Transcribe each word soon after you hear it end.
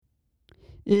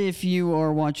If you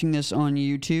are watching this on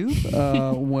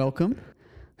YouTube, welcome.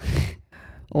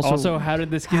 Also, how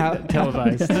did this get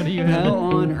televised? How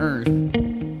on earth?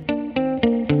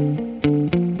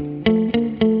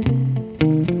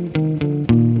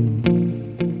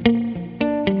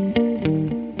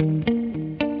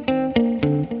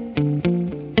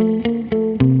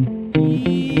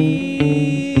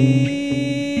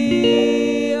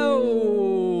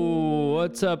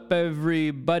 What's up,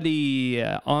 everybody?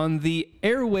 On the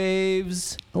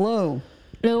airwaves. Hello.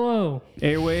 Hello.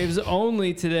 Airwaves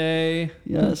only today.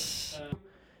 Yes.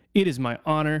 It is my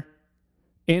honor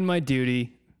and my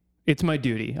duty. It's my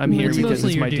duty. I'm here It's because mostly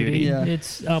it's your my duty. Yeah.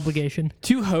 It's obligation.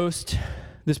 To host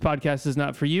this podcast is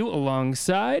not for you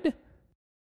alongside.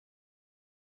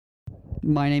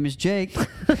 My name is Jake. I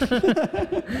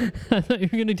thought you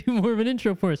were going to do more of an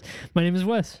intro for us. My name is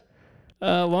Wes.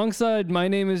 Alongside, my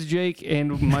name is Jake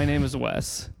and my name is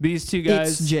Wes. These two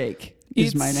guys. It's Jake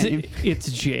is my name.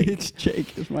 It's Jake. It's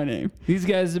Jake is my name. These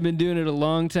guys have been doing it a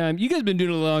long time. You guys have been doing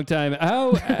it a long time.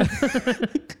 How,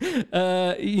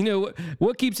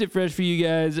 what keeps it fresh for you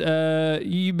guys?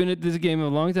 You've been at this game a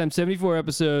long time, 74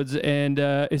 episodes, and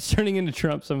it's turning into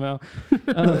Trump somehow.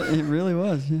 It really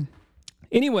was. Yeah.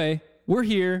 Anyway, we're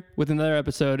here with another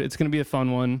episode. It's going to be a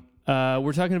fun one.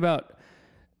 We're talking about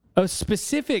a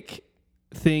specific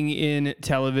thing in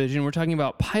television. We're talking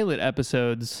about pilot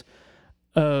episodes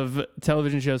of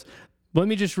television shows. Let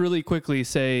me just really quickly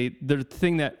say the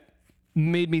thing that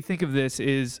made me think of this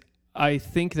is I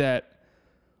think that,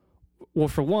 well,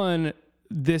 for one,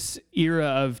 this era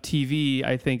of TV,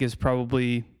 I think, is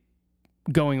probably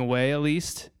going away at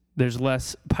least. There's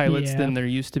less pilots than there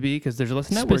used to be because there's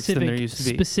less networks than there used to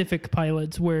be. Specific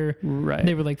pilots where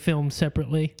they were like filmed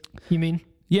separately, you mean?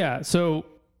 Yeah, so...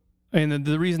 And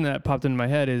the reason that popped into my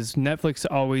head is Netflix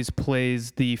always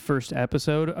plays the first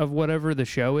episode of whatever the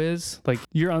show is. Like,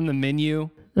 you're on the menu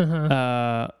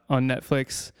on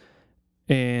Netflix,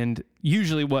 and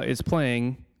usually what is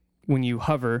playing when you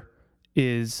hover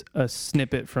is a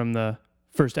snippet from the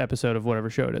first episode of whatever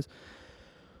show it is.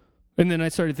 And then I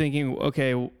started thinking,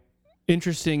 okay,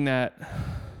 interesting that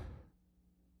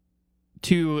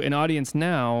to an audience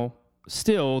now,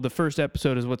 still the first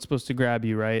episode is what's supposed to grab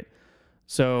you, right?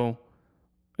 So,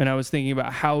 and I was thinking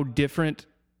about how different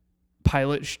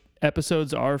pilot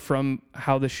episodes are from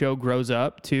how the show grows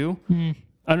up too.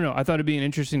 I don't know. I thought it'd be an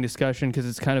interesting discussion because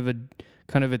it's kind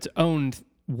of its own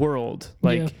world.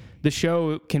 Like the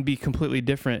show can be completely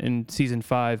different in season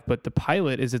 5, but the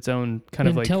pilot is its own kind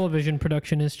of like television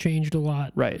production has changed a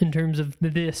lot, right? In terms of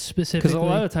this specifically, because a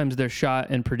lot of times they're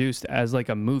shot and produced as like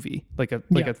a movie, like a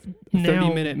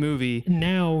 30-minute movie.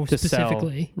 Now to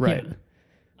specifically, sell. Right? Yeah.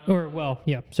 Or, well,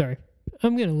 yeah, sorry.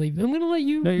 I'm going to leave. I'm going to let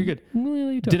you. No, you're good. I'm going to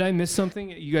let you talk. Did I miss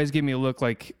something? You guys gave me a look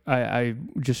like I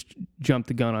just jumped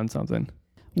the gun on something.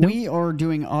 We are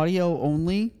doing audio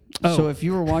only. Oh. So if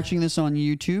you are watching this on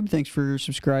YouTube, thanks for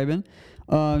subscribing.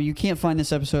 You can't find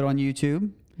this episode on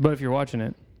YouTube. But if you're watching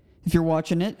it. If you're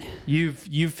watching it, you've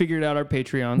figured out our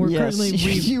Patreon.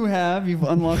 You've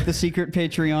unlocked the secret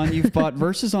Patreon. You've bought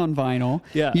Versus on vinyl.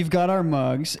 Yeah. You've got our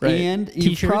mugs, right. And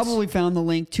T-shirts. You've probably found the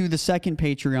link to the second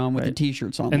Patreon with the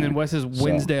T-shirts on. And there. then Wes's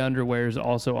Wednesday underwear is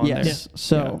also on there. Yes.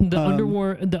 So the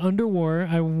underwear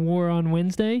I wore on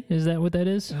Wednesday. Is that what that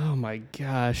is? Oh my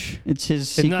gosh! It's his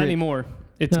secret. It's not anymore.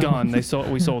 It's gone. We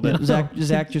sold it.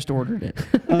 Zach just ordered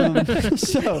it.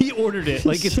 So he ordered it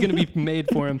like it's going to be made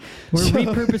for him. We're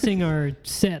repurposing our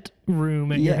set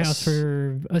room at your house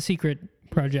for a secret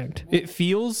project. It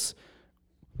feels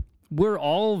we're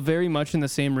all very much in the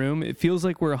same room. It feels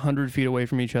like we're 100 feet away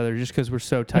from each other just because we're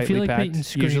so tightly I feel like packed. Peyton's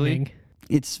screaming. Usually,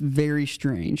 it's very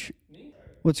strange.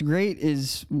 What's great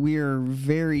is we're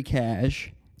very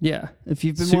cash. Yeah. If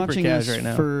you've been Super watching cash us right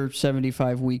now. for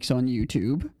 75 weeks on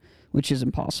YouTube, which is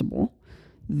impossible,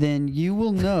 then you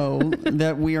will know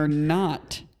that we are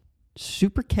not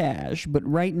super cash, but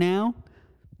right now,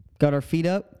 got our feet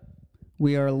up,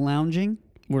 we are lounging,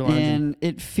 and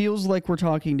it feels like we're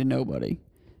talking to nobody.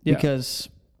 Yeah. Because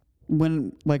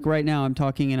when, like right now, I'm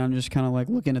talking and I'm just kind of like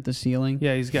looking at the ceiling.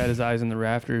 Yeah, he's got his eyes in the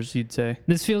rafters, you'd say.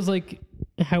 This feels like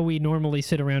how we normally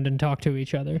sit around and talk to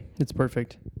each other. It's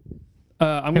perfect.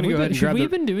 I'm going to go ahead and grab Should we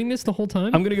have been doing this the whole time?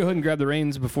 I'm going to go ahead and grab the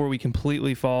reins before we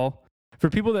completely fall.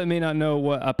 For people that may not know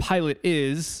what a pilot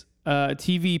is, a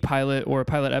TV pilot or a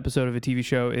pilot episode of a TV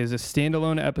show is a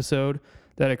standalone episode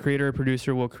that a creator or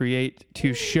producer will create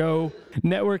to show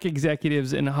network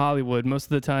executives in Hollywood. Most of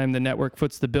the time, the network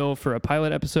foots the bill for a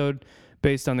pilot episode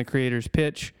based on the creator's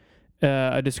pitch.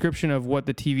 A description of what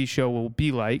the TV show will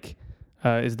be like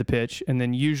is the pitch. And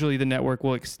then usually the network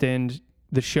will extend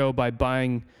the show by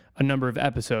buying a number of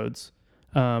episodes.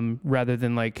 rather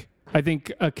than like, I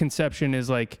think a conception is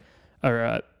like, or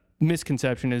a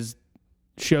misconception is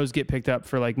shows get picked up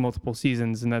for like multiple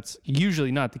seasons, and that's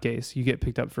usually not the case. You get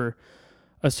picked up for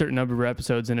a certain number of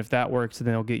episodes, and if that works,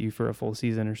 then they'll get you for a full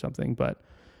season or something. But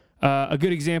a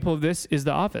good example of this is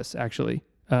The Office, actually.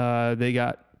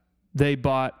 NBC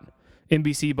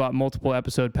bought multiple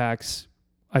episode packs,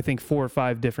 I think 4 or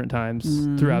 5 different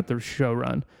times throughout the show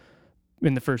run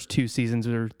in the first 2 seasons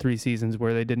or 3 seasons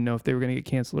where they didn't know if they were going to get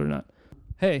canceled or not.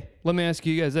 Hey, let me ask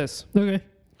you guys this. Okay.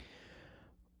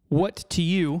 What to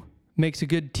you makes a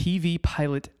good TV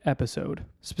pilot episode?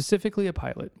 Specifically a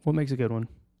pilot. What makes a good one?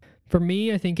 For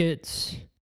me, I think a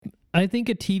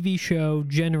TV show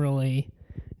generally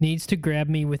needs to grab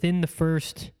me within the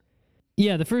first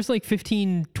like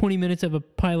 15, 20 minutes of a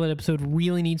pilot episode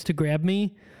really needs to grab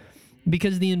me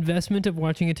because the investment of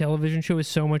watching a television show is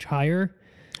so much higher.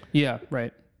 Yeah,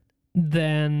 right.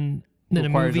 Than a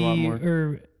Requires movie. a lot more.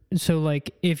 Or so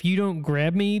like if you don't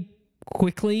grab me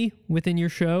quickly within your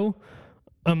show,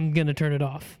 I'm going to turn it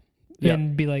off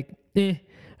and be like, I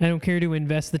don't care to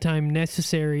invest the time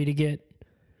necessary to get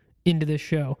into this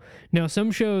show. Now,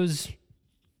 some shows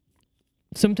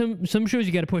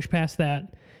you got to push past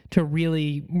that to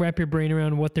really wrap your brain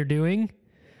around what they're doing.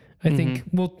 I think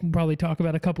we'll probably talk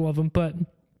about a couple of them, but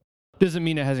doesn't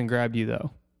mean it hasn't grabbed you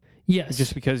though. Yes.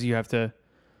 Just because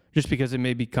it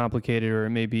may be complicated or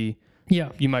it may be, yeah,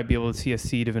 you might be able to see a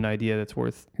seed of an idea that's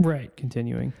worth right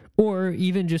continuing. Or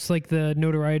even just like the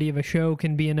notoriety of a show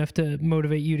can be enough to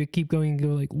motivate you to keep going and go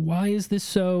like, why is this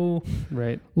so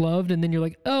right loved? And then you're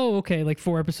like, oh, okay, like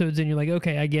 4 episodes in, you're like,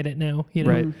 okay, I get it now, you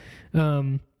know?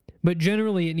 Right. But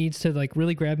generally it needs to like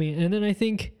really grab me. And then I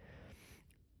think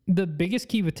the biggest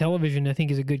key with television, I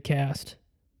think, is a good cast.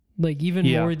 Like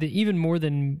even more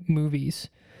than movies.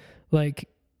 Like,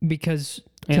 because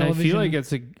and television, I feel like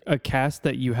it's a cast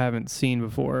that you haven't seen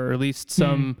before, or at least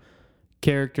some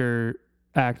character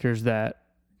actors that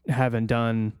haven't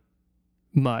done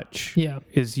much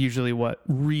is usually what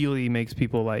really makes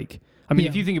people like. I mean,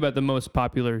 if you think about the most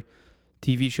popular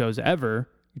TV shows ever,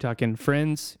 you're talking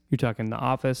Friends, you're talking The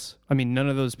Office. I mean, none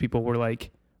of those people were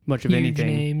like much of huge anything.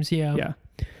 Names, yeah.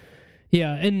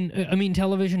 And I mean,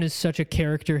 television is such a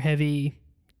character-heavy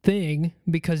thing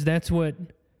because that's what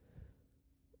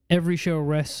every show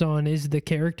rests on, is the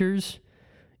characters,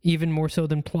 even more so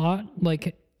than plot.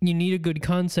 Like, you need a good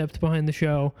concept behind the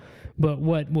show, but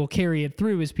what will carry it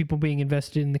through is people being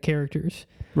invested in the characters.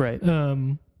 Right.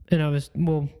 And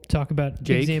we'll talk about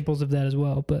examples of that as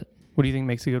well. But what do you think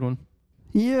makes a good one?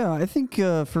 Yeah, I think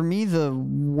for me, the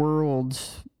world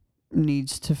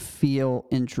needs to feel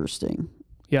interesting.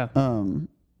 Yeah.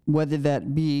 Whether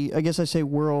that be, I guess I say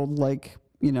world, like,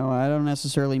 you know, I don't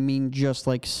necessarily mean just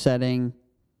like setting,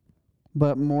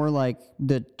 but more like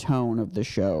the tone of the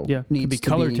show. Yeah. It could be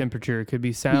color temperature, it could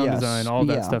be sound design, all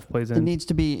that stuff plays in. It needs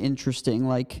to be interesting.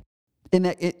 Like, and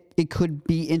that it could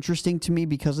be interesting to me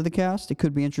because of the cast. It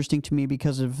could be interesting to me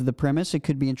because of the premise. It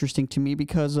could be interesting to me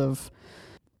because of,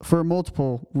 for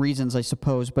multiple reasons, I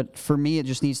suppose. But for me, it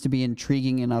just needs to be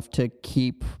intriguing enough to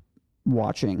keep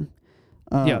watching.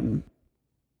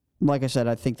 Like I said,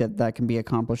 I think that can be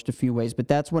accomplished a few ways, but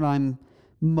that's what I'm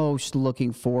most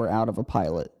looking for out of a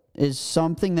pilot, is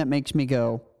something that makes me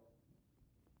go,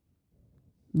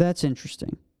 that's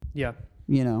interesting. Yeah.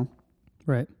 You know?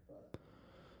 Right.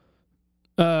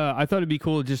 I thought it'd be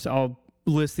cool, I'll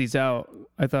list these out.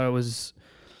 I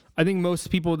think most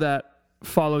people that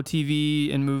follow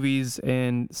TV and movies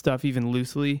and stuff even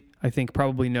loosely, I think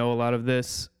probably know a lot of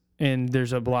this, and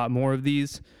there's a lot more of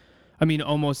these. I mean,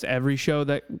 almost every show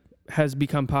that has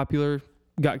become popular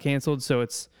got canceled, so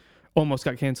it's almost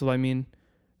got canceled, I mean.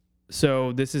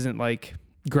 So this isn't like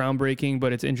groundbreaking,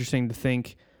 but it's interesting to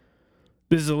think.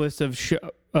 This is a list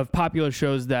of popular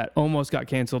shows that almost got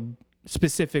canceled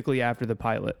specifically after the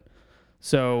pilot.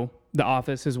 So The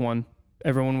Office is one.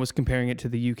 Everyone was comparing it to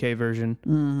the UK version.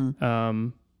 Mm-hmm.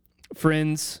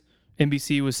 Friends,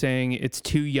 NBC was saying it's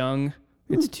too young.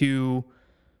 It's too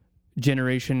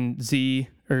Generation Z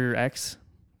or X.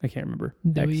 I can't remember.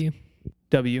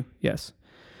 W, yes.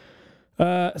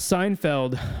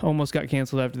 Seinfeld almost got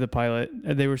canceled after the pilot.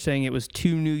 They were saying it was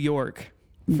too New York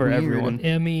for everyone.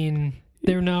 I mean,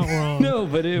 they're not wrong. No,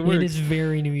 but it works. It is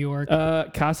very New York.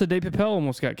 Casa de Papel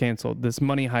almost got canceled. This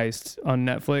money heist on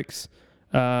Netflix.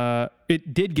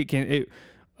 It did get canceled.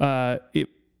 It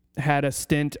had a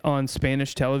stint on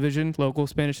Spanish television, local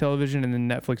Spanish television, and then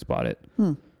Netflix bought it.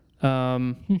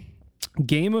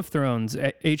 Game of Thrones.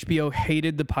 HBO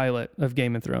hated the pilot of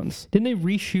Game of Thrones. Didn't they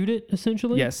reshoot it,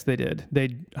 essentially? Yes, they did.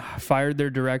 They fired their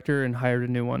director and hired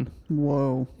a new one.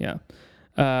 Whoa. Yeah.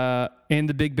 And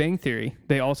The Big Bang Theory.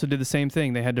 They also did the same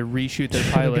thing. They had to reshoot their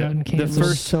Should've pilot. gotten The canceled.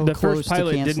 first, So the close first to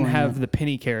pilot didn't canceling have it. the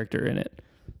Penny character in it.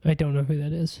 I don't know who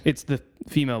that is. It's the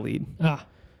female lead. Ah,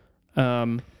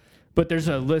 But there's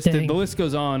a list. Dang. The list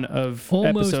goes on of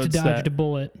almost episodes dodged a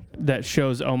bullet. that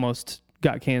shows almost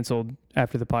got canceled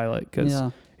after the pilot because Yeah.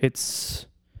 it's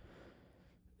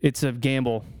a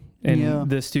gamble, and Yeah.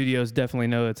 the studios definitely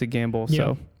know it's a gamble. Yeah.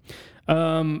 So,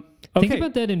 okay. Think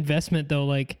about that investment though.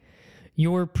 Like,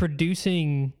 you're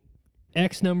producing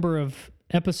X number of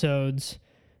episodes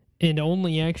and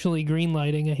only actually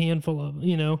greenlighting a handful of,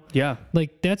 Yeah,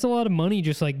 like that's a lot of money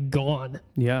just like gone,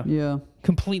 yeah, Yeah.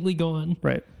 completely gone.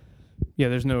 right. Yeah,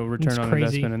 there's no return It's on crazy.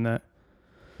 investment in that.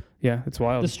 Yeah, it's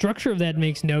wild. The structure of that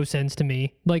makes no sense to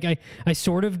me. Like I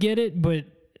sort of get it, but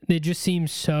it just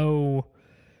seems so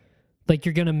like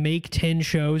you're gonna make 10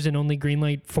 shows and only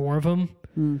greenlight 4 of them.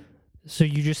 So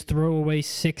you just throw away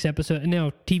 6 episodes.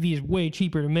 Now TV is way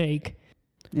cheaper to make.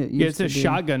 Yeah, it Yeah, used it's a to be.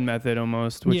 shotgun method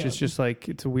almost, which Yeah. is just like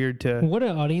it's weird to. What do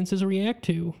audiences react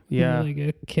to? Yeah.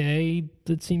 Like, okay,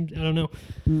 that seems, I don't know.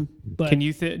 But Can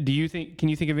you think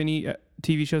of any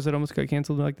TV shows that almost got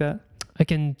canceled like that? I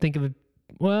can think of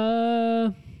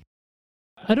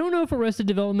I don't know if Arrested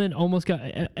Development almost got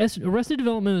Arrested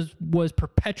Development was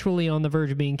perpetually on the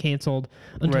verge of being canceled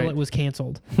until Right. it was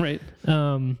canceled. Right.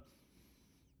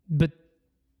 But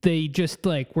they just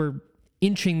like were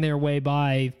inching their way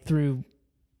by through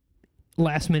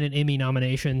last minute Emmy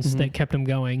nominations that kept them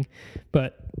going.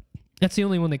 But that's the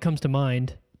only one that comes to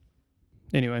mind.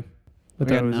 Anyway, I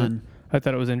got none. I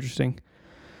thought it was interesting.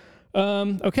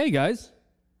 Okay, guys,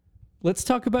 let's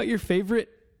talk about your favorite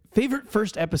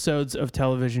first episodes of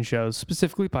television shows,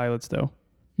 specifically pilots, though.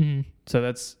 Mm. So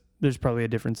there's probably a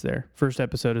difference there. First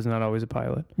episode is not always a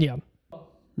pilot. Yeah.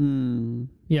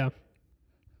 Yeah.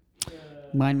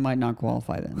 Mine might not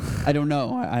qualify then. I don't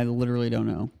know. I literally don't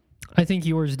know. I think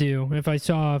yours do. If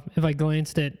I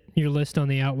glanced at your list on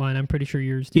the outline, I'm pretty sure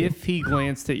yours do. If he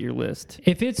glanced at your list,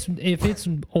 If it's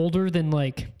older than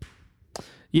like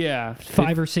yeah,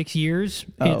 5 or 6 years,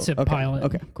 it's a okay. pilot.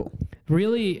 Okay, cool.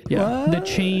 Really, Yeah. the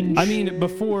change. I mean,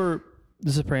 before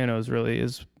The Sopranos really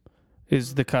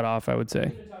is the cutoff, I would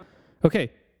say.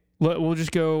 Okay, we'll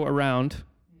just go around.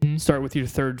 Start with your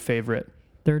third favorite,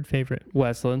 third favorite.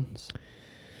 Westlands.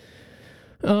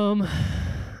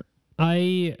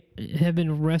 I have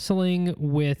been wrestling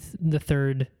with the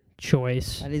third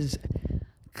choice. That is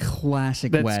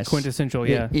classic That's Wes. quintessential,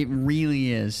 yeah. It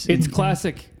really is. It's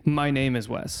classic. My name is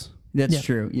Wes. That's Yeah.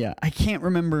 true. Yeah. I can't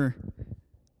remember.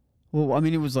 Well, I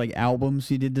mean, it was like albums.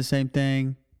 He did the same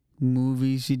thing.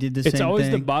 Movies. He did the same It's thing. always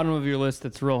the bottom of your list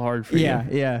that's real hard for Yeah.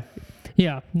 you. Yeah.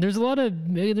 Yeah, there's a lot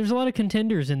of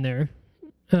contenders in there.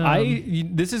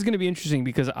 This is going to be interesting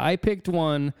because I picked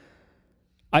one.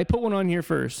 I put one on here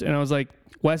first, and I was like,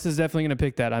 Wes is definitely going to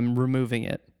pick that. I'm removing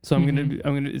it. So I'm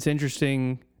gonna. It's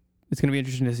interesting. It's going to be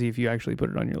interesting to see if you actually put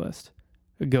it on your list.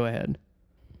 Go ahead.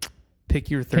 Pick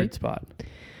your third spot.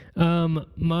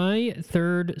 My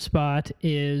third spot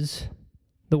is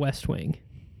The West Wing.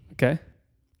 Okay.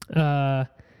 I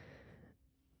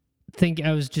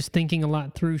was just thinking a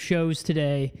lot through shows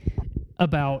today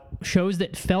about shows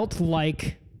that felt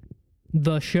like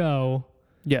the show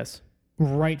Yes.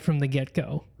 right from the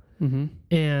get-go Mm-hmm.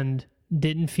 and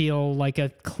didn't feel like a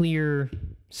clear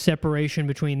separation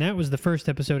between that was the first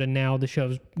episode and now the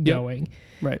show's going.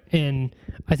 Right. And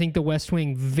I think The West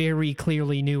Wing very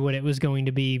clearly knew what it was going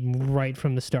to be right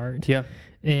from the start. Yeah.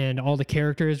 And all the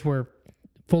characters were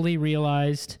fully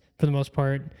realized for the most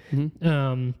part.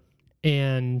 Mm-hmm.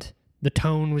 And the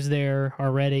tone was there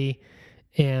already,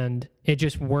 and it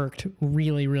just worked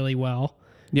really, really well.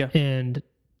 Yeah. And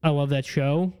I love that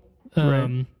show,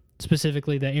 Right.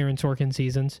 specifically the Aaron Sorkin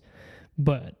seasons.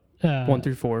 But 1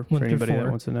 through 4 for 1 through anybody 4. that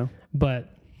wants to know.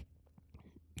 But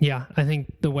yeah, I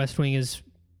think The West Wing is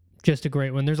just a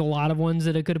great one. There's a lot of ones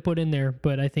that I could have put in there,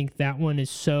 but I think that one is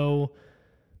so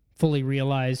fully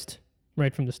realized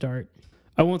right from the start.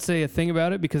 I won't say a thing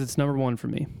about it because it's number 1 for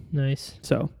me. Nice.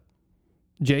 So,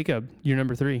 Jacob, you're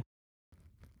number 3.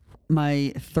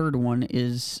 My third one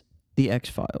is The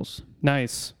X-Files.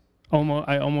 Nice.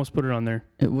 I almost put it on there.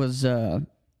 It was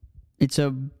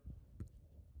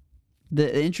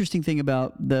the interesting thing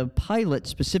about the pilot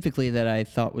specifically that I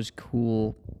thought was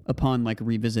cool upon like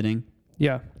revisiting.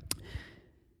 Yeah.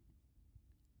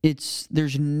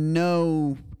 There's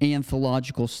no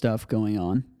anthological stuff going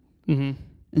on. Mm-hmm.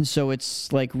 And so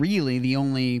it's like really the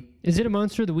only. Is it a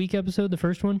Monster of the Week episode, the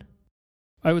first one?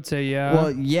 I would say yeah.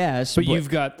 Well, yes, but you've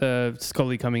got the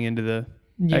Scully coming into the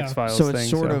Yeah. X-Files so thing. it's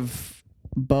sort of,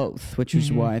 both, which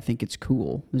is why I think it's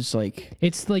cool. It's like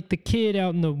It's like the kid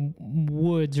out in the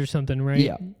woods or something, right?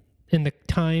 Yeah. And the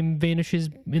time vanishes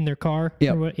in their car.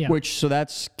 yeah, Or what? Yeah. which so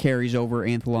that's carries over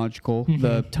anthological.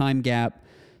 The time gap,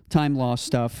 time loss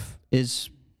stuff is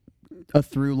a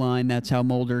through line. That's how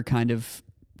Mulder kind of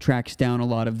tracks down a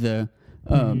lot of the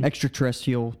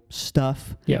extraterrestrial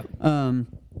stuff. Yeah. And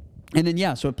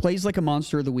then so it plays like a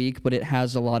Monster of the Week, but it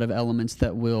has a lot of elements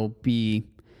that will be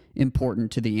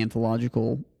important to the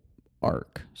anthological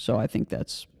arc. So I think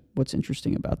that's what's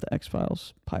interesting about the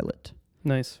X-Files pilot.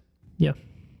 Nice. Yeah.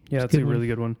 Yeah, It's that's a a good one. really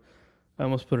good one. I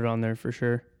almost put it on there for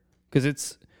sure. Because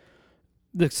it's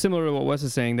similar to what Wes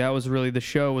is saying. That was really, the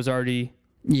show was already,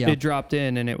 Yeah. it dropped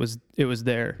in and it was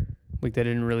there. Like they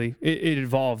didn't really, it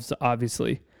evolves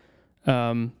obviously,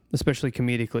 especially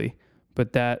comedically.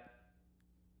 But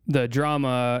the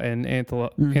drama and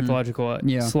anthological /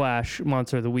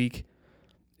 Monster of the Week,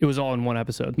 it was all in one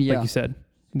episode. Yeah. Like you said,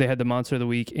 they had the Monster of the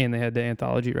Week and they had the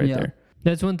anthology right there.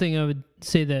 That's one thing I would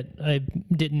say that I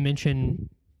didn't mention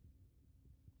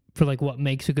for like what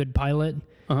makes a good pilot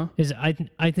is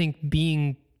I think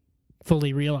being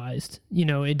fully realized. You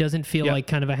know, it doesn't feel like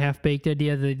kind of a half-baked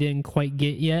idea that they didn't quite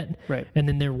get yet. Right. And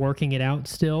then they're working it out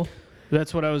still.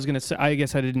 That's what I was going to say. I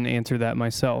guess I didn't answer that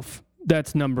myself.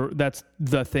 That's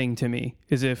the thing to me,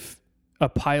 is if a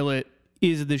pilot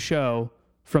is the show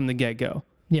from the get-go.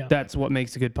 Yeah. That's what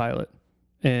makes a good pilot.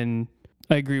 And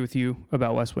I agree with you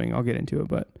about West Wing. I'll get into it,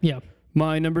 but Yeah.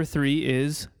 my number 3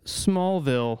 is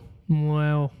Smallville.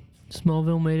 Wow.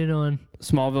 Smallville made it on.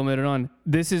 Smallville made it on.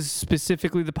 This is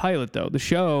specifically the pilot, though. The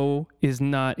show is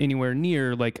not anywhere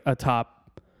near like a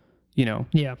top,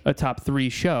 a top 3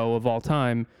 show of all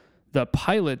time. The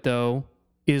pilot, though,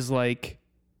 is like,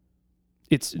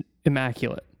 it's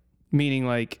immaculate, meaning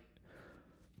like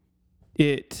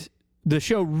the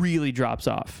show really drops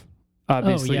off,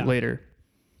 obviously, later.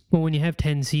 Well, when you have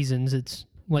 10 seasons, it's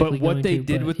likely But what going they to,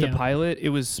 did but with the pilot, it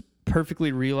was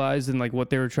perfectly realized in like what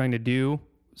they were trying to do.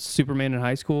 Superman in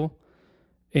high school,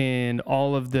 and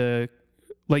all of the,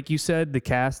 like you said, the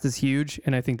cast is huge,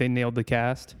 and I think they nailed the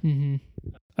cast. Mm-hmm.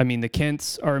 I mean, the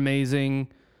Kents are amazing.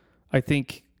 I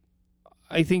think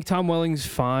Tom Welling's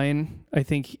fine. I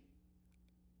think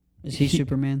Is he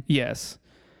Superman? yes,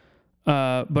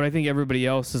 but I think everybody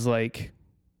else is like,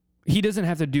 he doesn't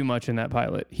have to do much in that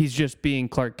pilot. He's just being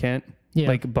Clark Kent,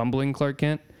 like bumbling Clark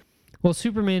Kent. Well,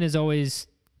 Superman is always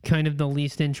kind of the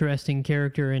least interesting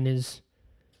character in his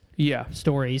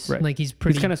stories. Right. Like he's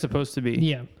pretty. He's kind of supposed to be.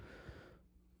 Yeah.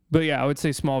 But yeah, I would say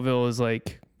Smallville is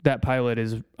like, that pilot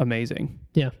is amazing.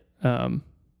 Yeah.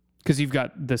 Because you've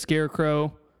got the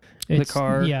Scarecrow, the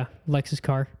car. Yeah. Lex's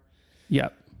car Yeah.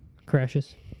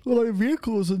 crashes. Well, our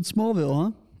vehicle is in Smallville,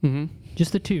 huh? Mm-hmm.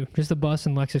 Just the two. Just the bus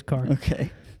and Lex's car.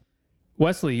 Okay.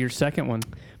 Wesley, your second one.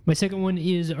 My second one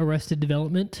is Arrested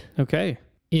Development. Okay.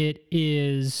 It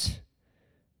is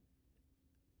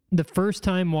the first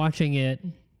time watching it.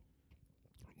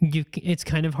 It's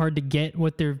kind of hard to get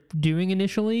what they're doing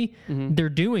initially. Mm-hmm. They're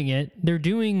doing it. They're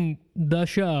doing the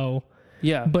show.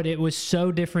 Yeah. But it was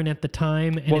so different at the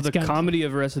time. And Well, the comedy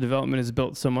of Arrested Development is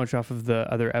built so much off of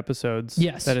the other episodes.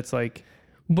 Yes. That it's like...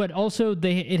 But also,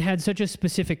 it had such a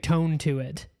specific tone to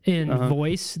it in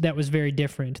voice that was very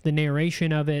different. The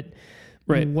narration of it,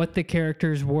 what the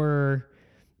characters were.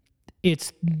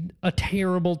 It's a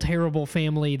terrible, terrible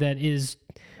family that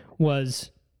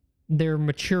was their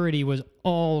maturity was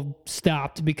all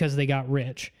stopped because they got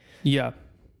rich. Yeah.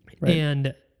 Right.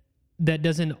 And that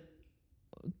doesn't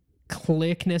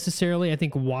click necessarily. I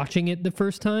think watching it the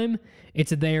first time,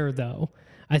 it's there though.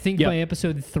 I think by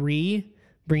episode 3,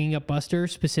 bringing up Buster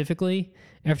specifically,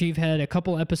 after you've had a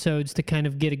couple episodes to kind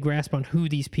of get a grasp on who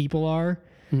these people are,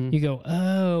 you go,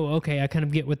 oh, okay, I kind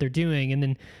of get what they're doing. And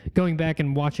then going back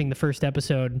and watching the first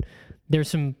episode, there's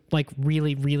some like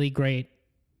really, really great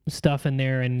stuff in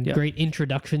there and great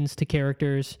introductions to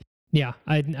characters. Yeah,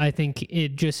 I think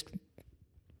it just,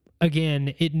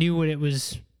 again, it knew what it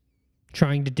was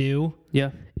trying to do.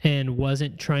 Yeah. And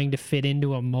wasn't trying to fit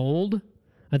into a mold.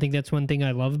 I think that's one thing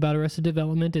I love about Arrested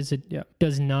Development is it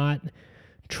does not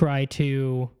try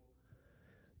to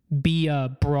be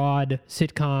a broad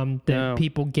sitcom that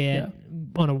people get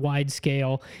on a wide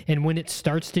scale. And when it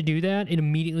starts to do that, it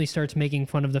immediately starts making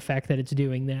fun of the fact that it's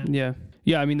doing that. Yeah.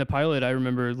 Yeah, I mean, the pilot, I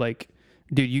remember, like,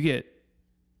 dude, you get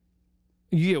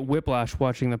whiplash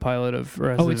watching the pilot of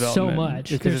Arrested Development. Oh, it's so much.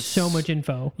 There's so much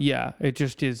info. Yeah, it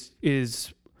just is.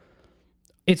 It's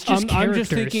just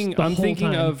characters. I'm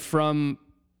thinking of from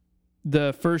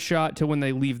the first shot to when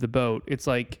they leave the boat. It's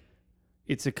like,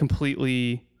 it's a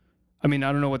completely I mean,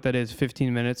 I don't know what that is,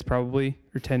 15 minutes probably,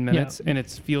 or 10 minutes, and it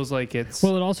feels like it's...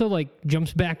 Well, it also like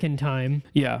jumps back in time.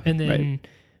 Yeah, And then,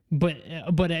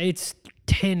 right. but it's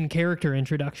 10 character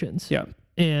introductions. Yeah,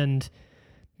 And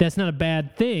that's not a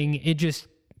bad thing. It just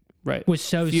right. was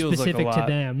so Feels like a specific to lot.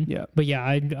 them. Yeah. But yeah,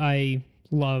 I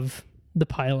love the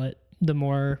pilot. The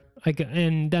more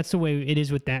and that's the way it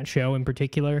is with that show in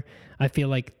particular. I feel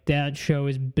like that show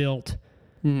is built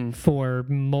for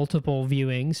multiple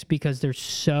viewings because there's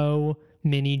so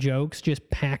many jokes just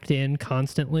packed in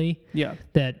constantly. Yeah.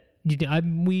 That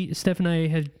Steph and I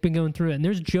have been going through it, and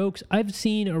there's jokes. I've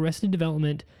seen Arrested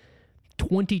Development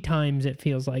 20 times, it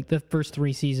feels like, the first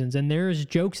 3 seasons, and there's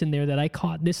jokes in there that I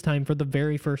caught this time for the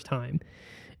very first time,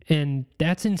 and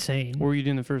that's insane. What were you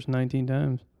doing the first 19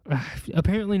 times?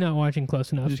 Apparently not watching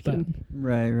close enough. Just but kidding.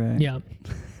 Right. yeah.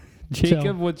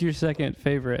 Jacob, what's your second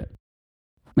favorite?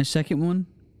 My second one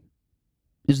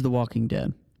is The Walking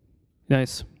Dead.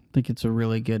 Nice. I think it's a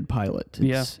really good pilot.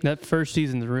 Yeah, that first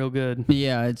season's real good.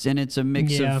 Yeah, it's a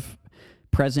mix of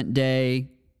present day,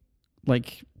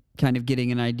 like kind of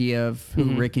getting an idea of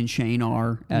who Rick and Shane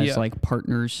are as like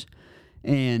partners,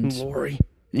 and Lori.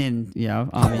 And yeah,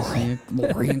 obviously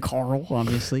Lori and Carl,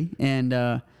 obviously, and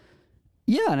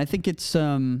yeah, and I think it's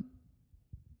you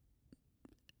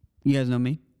guys know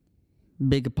me,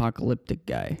 big apocalyptic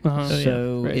guy,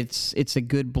 so right. it's a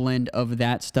good blend of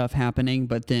that stuff happening,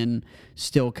 but then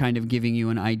still kind of giving you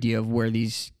an idea of where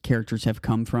these characters have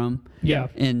come from,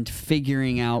 and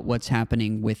figuring out what's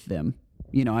happening with them.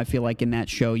 You know, I feel like in that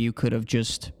show you could have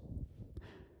just.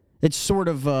 It's sort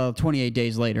of 28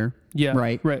 days later. Yeah.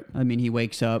 Right. I mean, he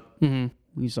wakes up.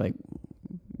 He's like,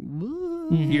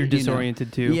 you're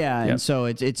disoriented too. Yeah, and so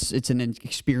it's an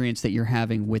experience that you're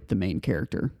having with the main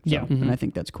character. So, and I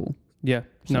think that's cool. Yeah.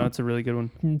 No, it's a really good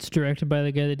one. It's directed by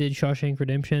the guy that did Shawshank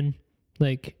Redemption.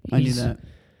 Like, I knew he's that.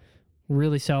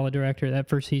 really solid director. That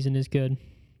first season is good.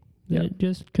 Then it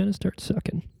just kind of starts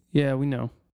sucking. Yeah, we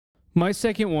know. My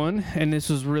second one, and this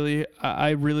was really,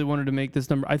 I really wanted to make this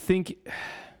number. I think,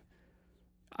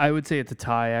 I would say it's a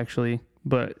tie actually,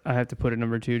 but I have to put it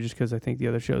number 2 just because I think the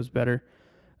other show is better.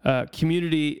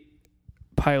 Community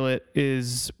pilot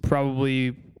is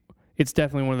probably, it's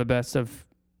definitely one of the best of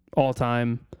all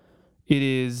time. It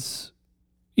is,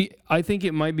 I think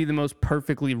it might be the most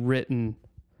perfectly written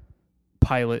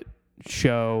pilot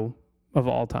show of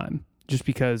all time, just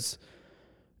because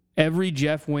every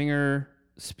Jeff Winger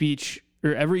speech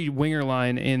or every Winger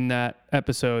line in that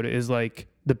episode is like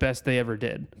the best they ever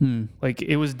did. Like,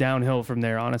 it was downhill from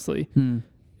there, honestly. And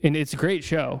it's a great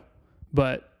show,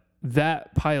 but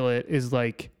that pilot is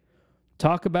like,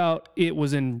 talk about it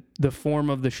was in the form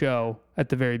of the show at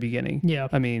the very beginning. Yeah.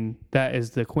 I mean, that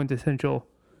is the quintessential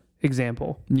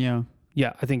example. Yeah.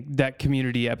 Yeah, I think that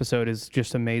Community episode is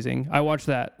just amazing. I watched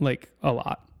that like a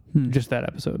lot, just that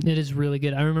episode. It is really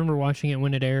good. I remember watching it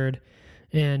when it aired,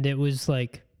 and it was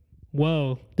like,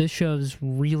 whoa, this show's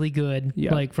really good.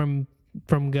 Yeah. Like from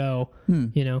go,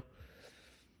 you know.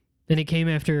 Then it came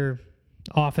after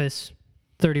Office,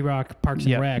 30 Rock, Parks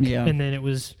and Rec, and then it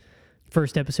was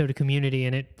first episode of Community,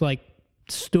 and it like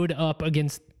stood up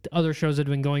against other shows that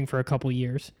had been going for a couple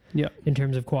years. Yeah, in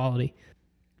terms of quality.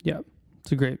 Yeah,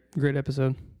 it's a great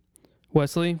episode.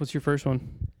 Wesley, what's your first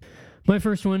one? My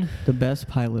first one, the best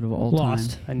pilot of all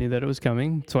Lost. time. I knew that it was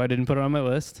coming, so I didn't put it on my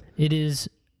list. It is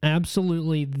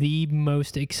absolutely the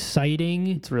most exciting.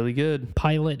 It's really good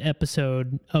pilot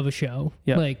episode of a show.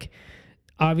 Yeah, like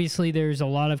obviously there's a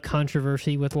lot of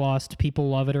controversy with Lost. People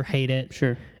love it or hate it.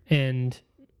 Sure, and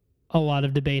a lot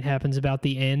of debate happens about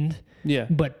the end. Yeah,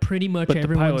 but pretty much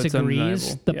everyone agrees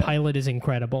undeniable. The pilot is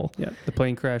incredible. Yeah, the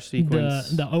plane crash sequence.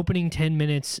 The opening 10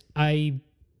 minutes,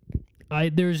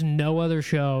 there's no other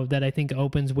show that I think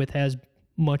opens with as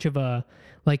much of a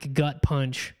like gut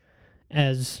punch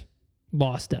as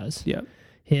Lost does. Yeah.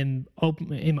 Him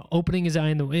opening his eye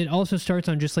in it also starts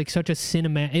on just like such a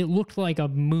cinematic. It looked like a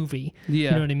movie.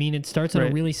 Yeah, you know what I mean. It starts on a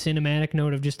really cinematic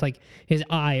note of just like his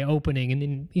eye opening, and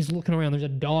then he's looking around. There's a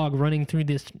dog running through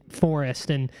this forest,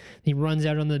 and he runs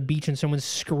out on the beach, and someone's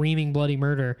screaming bloody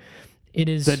murder. It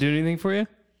is. Does that do anything for you?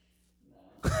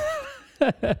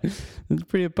 It's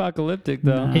pretty apocalyptic,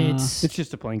 though. Nah. It's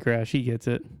just a plane crash. He gets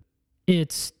it.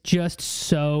 It's just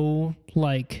so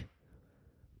like.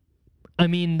 I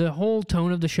mean, the whole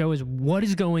tone of the show is what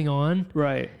is going on,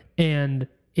 right? And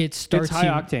it starts. It's high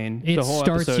octane. It the whole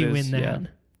starts episode you is, in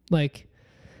that, like,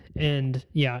 and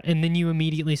then you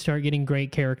immediately start getting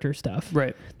great character stuff.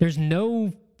 Right. There's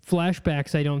no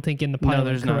flashbacks, I don't think, in the pilot. No,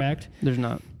 there's correct? Not. There's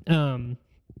not.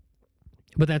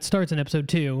 But that starts in episode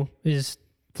 2 is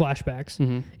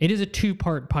flashbacks. It is a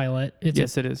 2-part pilot. It's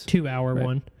yes, it is 2-hour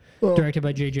one. Well, directed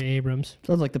by J.J. Abrams.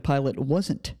 sounds like the pilot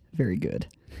wasn't very good.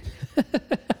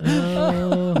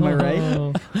 Oh, Am I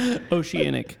right?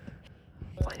 Oceanic.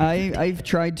 I've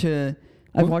tried to.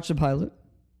 I've watched the pilot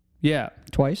Yeah.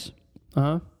 twice.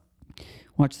 Uh-huh.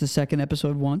 Watched the second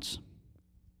episode once.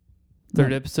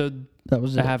 Third episode, That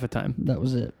was a it. half a time. That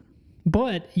was it.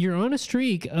 But you're on a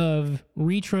streak of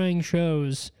retrying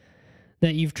shows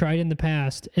that you've tried in the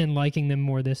past and liking them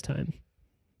more this time.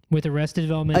 With Arrested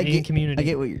Development and Community. I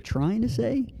get what you're trying to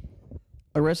say.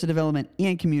 Arrested Development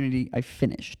and Community, I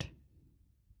finished.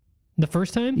 The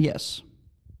first time? Yes.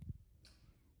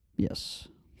 Yes.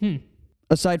 Hmm.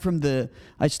 Aside from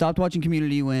I stopped watching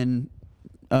Community when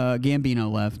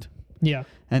Gambino left, Yeah.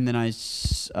 and then I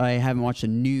haven't watched a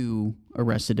new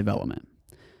Arrested Development.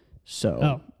 So,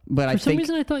 Oh. but For some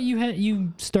reason, I thought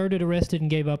you started Arrested and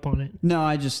gave up on it. no,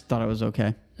 I just thought it was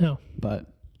okay. Oh, But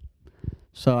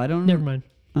so I don't. never mind.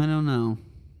 I don't know.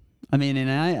 I mean,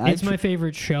 and It's my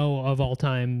favorite show of all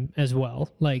time as well.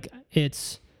 Like,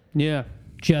 it's Yeah.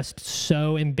 just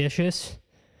so ambitious,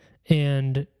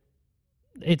 and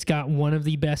it's got one of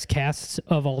the best casts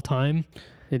of all time.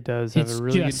 It does have It's a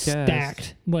really just good cast.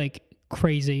 stacked like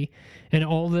crazy, and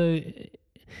all the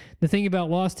thing about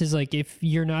Lost is, like, if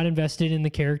you're not invested in the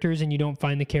characters and you don't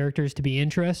find the characters to be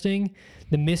interesting,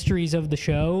 the mysteries of the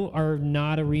show are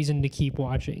not a reason to keep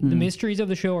watching. The mysteries of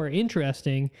the show are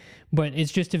interesting, but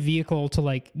it's just a vehicle to,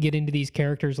 like, get into these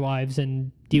characters' lives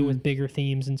and deal with bigger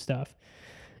themes and stuff.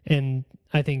 And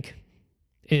I think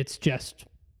it's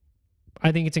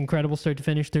incredible start to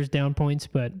finish. There's down points,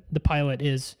 but the pilot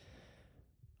is,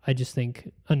 I just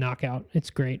think, a knockout. It's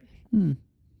great.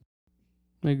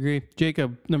 I agree.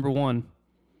 Jacob, number 1.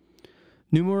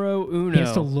 Numero uno. He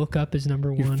has to look up his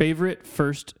number Your one. favorite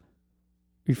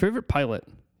pilot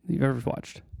that you've ever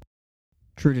watched.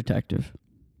 True Detective.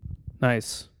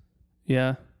 Nice.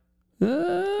 Yeah.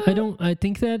 I don't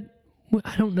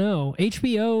know.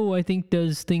 HBO, I think,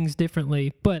 does things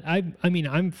differently, but I mean,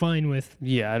 I'm fine with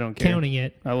Yeah, I don't care. counting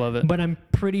it, I love it. but I'm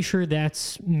pretty sure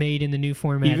that's made in the new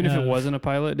format. Even if it of- wasn't a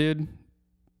pilot, dude.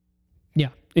 Yeah.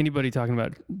 Anybody talking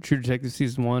about True Detective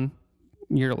season 1,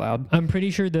 you're allowed. I'm pretty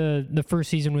sure the first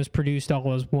season was produced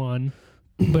all as one,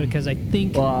 because I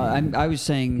think Well, I was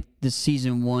saying the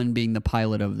season 1 being the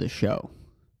pilot of the show.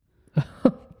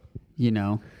 You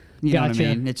know what I Gotcha.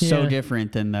 mean? It's so Yeah.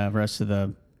 different than the rest of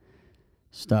the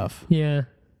stuff. yeah.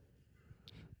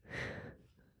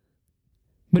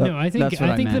 But no, I think That's what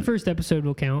I the meant. first episode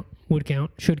should count,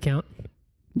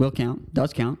 Will count.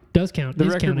 Does count. does count, The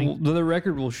is record counting. the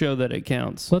record will show that it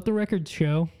counts. Let the record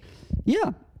show.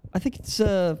 Yeah, I think it's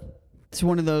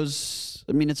one of those.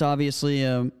 I mean, it's obviously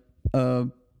a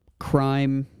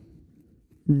crime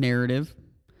narrative.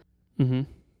 Mm-hmm.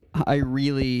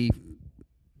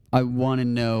 I want to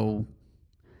know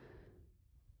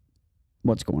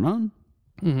what's going on.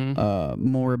 Mm-hmm.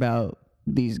 More about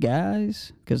these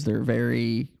guys, because they're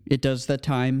it does the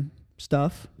time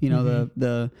stuff,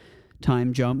 the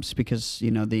time jumps, because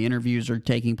the interviews are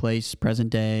taking place present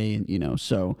day, and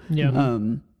so Yeah.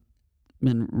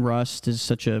 and Rust is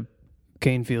such a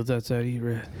Cane Fields outside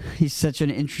Everett. he's such an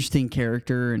interesting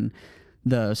character, and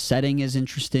the setting is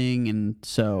interesting, and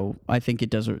so I think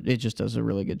it just does a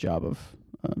really good job of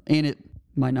and it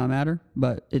might not matter,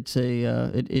 but it's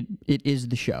it is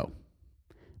the show.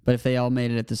 But if they all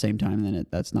made it at the same time, then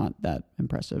that's not that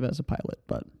impressive as a pilot.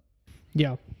 But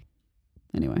Yeah.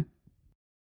 anyway,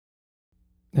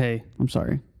 Hey, I'm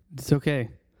sorry. it's okay.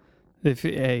 If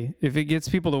it gets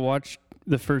people to watch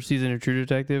the first season of True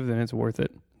Detective, then it's worth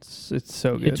it. It's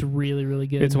so good. It's really, really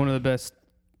good. It's one of the best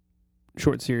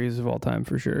short series of all time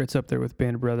for sure. It's up there with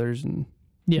Band of Brothers and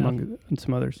and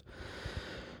some others.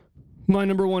 My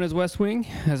number 1 is West Wing,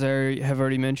 as I have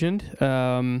already mentioned.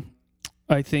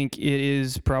 I think it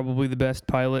is probably the best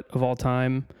pilot of all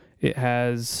time. It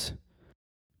has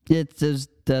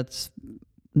That's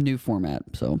new format.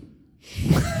 So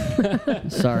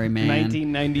sorry, man.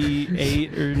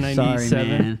 1998 or 97. Sorry,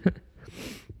 man.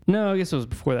 No, I guess it was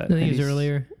before that. I think it was 90s.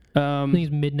 earlier. I think it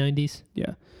was mid-90s.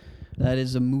 Yeah. That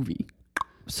is a movie.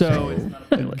 So it's not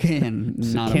a pilot. Again,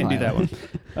 not Can't a do that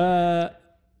pilot. one.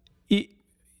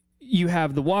 You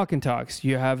have the walk and talks.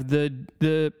 You have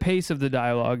the pace of the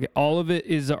dialogue. All of it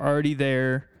is already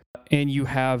there, and you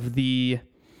have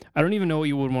I don't even know what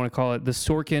you would want to call it, the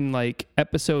Sorkin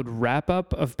episode wrap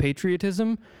up of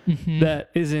patriotism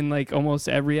that is in almost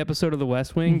every episode of The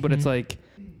West Wing, but it's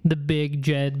the big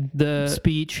Jed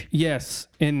speech. Yes,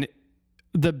 and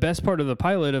the best part of the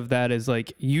pilot of that is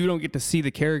you don't get to see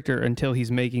the character until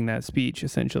he's making that speech.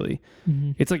 Essentially,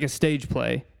 it's like a stage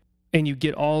play, and you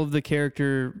get all of the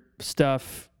character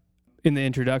stuff in the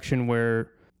introduction where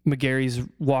McGarry's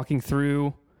walking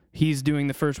through. He's doing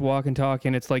the first walk and talk,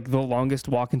 and it's like the longest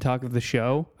walk and talk of the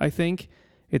show, I think.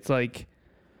 It's like,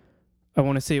 I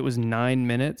want to say it was 9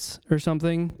 minutes or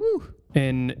something. Woo.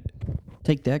 And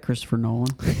Take that, Christopher Nolan.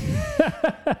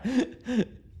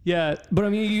 yeah, but I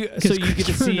mean, So you get to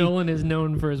Christopher see. Nolan is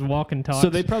known for his walk and talk. So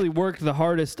they probably worked the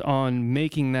hardest on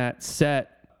making that set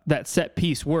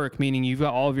piece work, meaning you've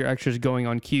got all of your extras going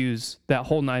on cues that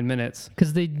whole 9 minutes.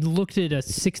 Because they looked at a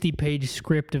 60-page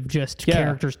script of just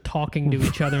characters talking to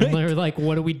each other, and they're like,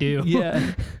 "What do we do?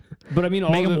 Yeah, but I mean,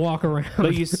 all Make of them it, walk around."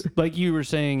 like you were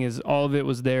saying, is all of it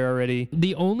was there already.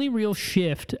 The only real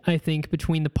shift, I think,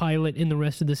 between the pilot and the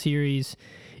rest of the series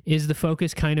is the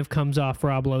focus kind of comes off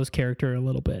Rob Lowe's character a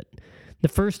little bit. The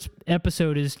first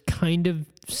episode is kind of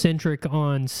centric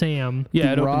on Sam.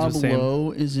 Yeah, it opens Rob with Sam.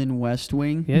 Lowe is in West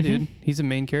Wing. Yeah, dude, he's a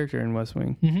main character in West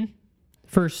Wing. Mm-hmm.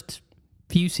 First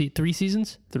few 3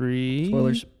 seasons. 3.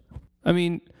 Spoilers. I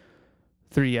mean,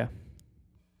 3. Yeah.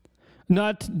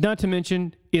 Not to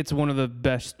mention, it's one of the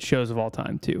best shows of all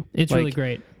time too. It's really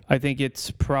great. I think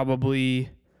it's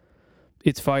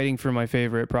fighting for my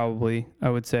favorite. Probably, I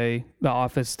would say The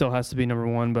Office still has to be number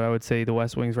 1, but I would say The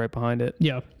West Wing's right behind it.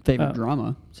 Yeah. Favorite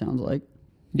drama, sounds like.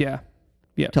 Yeah.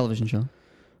 Television show.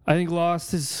 I think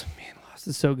Lost is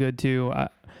so good too.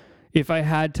 If I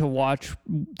had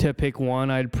to pick one,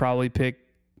 I'd probably pick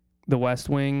The West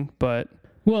Wing, but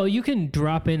Well, you can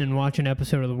drop in and watch an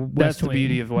episode of the West Wing. That's the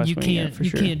beauty of West Wing, yeah, for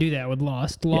you sure. can't do that with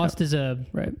Lost. Lost is a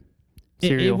right. it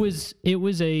Serial. was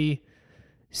a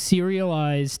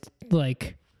serialized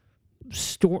like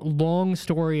long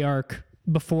story arc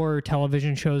before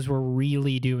television shows were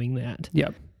really doing that.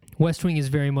 Yep. West Wing is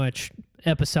very much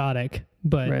episodic,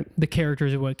 but Right. the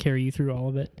characters are what carry you through all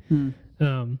of it. Hmm.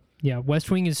 Yeah, West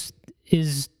Wing is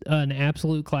an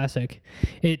absolute classic.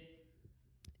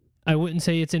 I wouldn't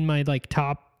say it's in my like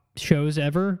top shows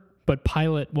ever, but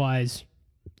pilot wise,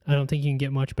 I don't think you can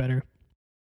get much better.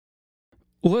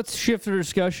 Well, let's shift the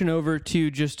discussion over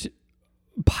to just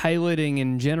piloting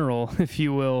in general, if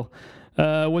you will.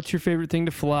 What's your favorite thing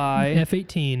to fly?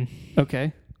 F-18.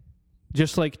 Okay.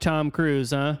 Just like Tom Cruise,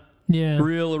 huh? Yeah.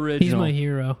 Real original. He's my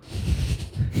hero.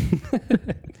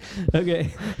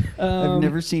 Okay. I've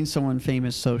never seen someone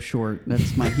famous so short.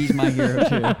 He's my hero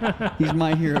too. He's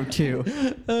my hero too.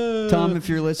 Tom, if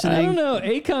you're listening, I don't know.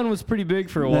 Akon was pretty big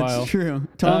for a while. that's true.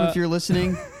 Tom, if you're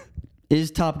listening,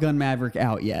 is Top Gun Maverick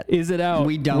out yet? Is it out?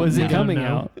 We don't Was know. it coming Don't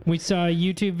know. out? We saw a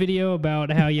YouTube video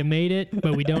about how you made it,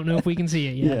 but we don't know if we can see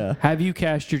it yet. Yeah, Have you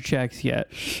cashed your checks yet?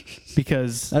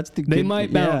 Because that's the they good, might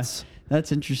yeah, bounce.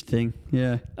 that's interesting.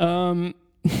 Yeah, Have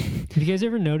you guys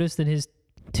ever noticed that his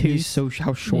he's tooth,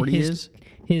 how short he is.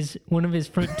 his one of his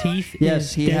front teeth Yes,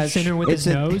 is he dead has center with his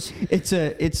nose? It's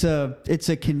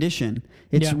a condition.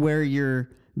 It's Yeah. where your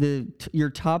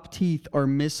top teeth are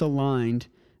misaligned,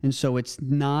 and so it's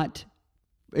not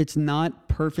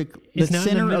perfect. It's the not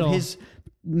in the center of middle. his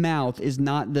mouth is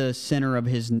not the center of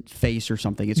his face or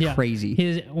something. It's Yeah.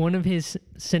 crazy. One of his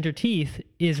center teeth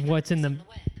is what's in the.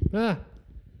 Ah,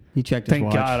 He checked his Thank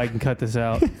watch. God I can cut this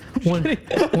out.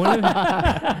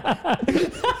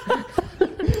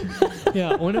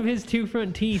 one of his two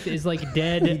front teeth is like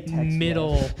dead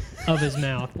middle of his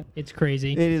mouth. It's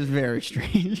crazy. It is very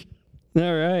strange.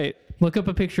 All right. Look up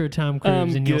a picture of Tom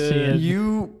Cruise and you'll see good. it.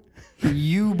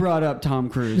 You brought up Tom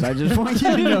Cruise. I just want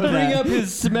you to know Bring that. up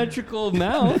his symmetrical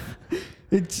mouth.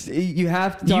 You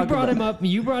have to talk You brought about him up.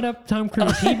 You brought up Tom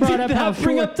Cruise. He brought up how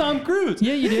bring short. up Tom Cruise.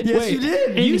 Yeah, you did. Yes, Wait, you did.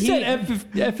 And You he- said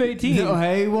F-18. No,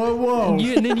 hey, whoa.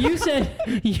 And then you said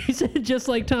just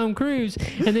like Tom Cruise,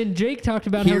 and then Jake talked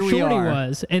about Here how we short he are.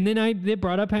 was, and then they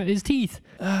brought up his teeth.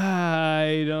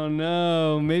 I don't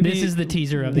know. Maybe This is the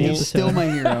teaser of the He's episode. still my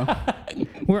hero.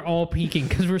 We're all peeking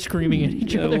because we're screaming at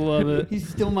each I other. love it. He's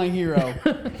still my hero.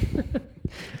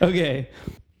 Okay.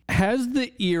 Has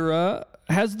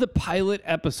the pilot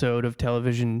episode of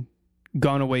television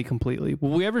gone away completely?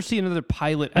 Will we ever see another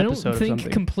pilot I don't episode of think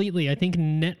something? completely. I think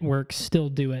networks still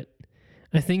do it.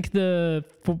 I think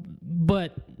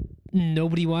but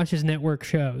nobody watches network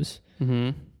shows.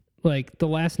 Mm-hmm. Like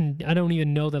I don't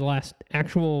even know the last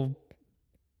actual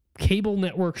cable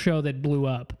network show that blew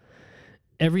up.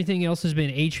 Everything else has been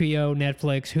HBO,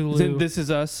 Netflix, Hulu. Isn't This Is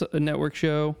Us a network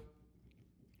show?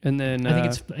 And then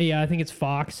I think it's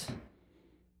Fox.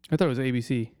 I thought it was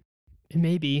ABC.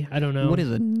 Maybe, I don't know. What is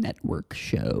a network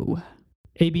show?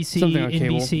 ABC, Something on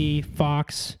cable. NBC,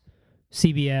 Fox,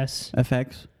 CBS?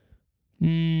 FX?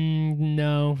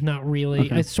 No, not really.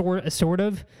 Okay. It's sort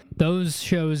of. Those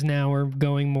shows now are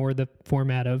going more the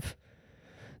format of.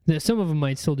 Some of them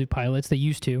might still do pilots. They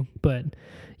used to, but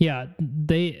yeah,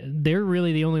 they're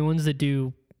really the only ones that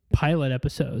do pilot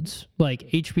episodes, like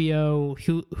HBO,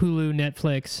 Hulu,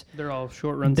 Netflix. They're all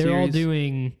short run They're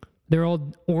series. they're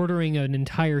all ordering an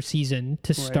entire season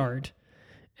to start,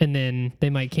 and then they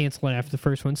might cancel it after the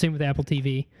first one. Same with Apple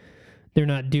TV. They're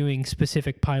not doing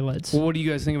specific pilots. Well, what do you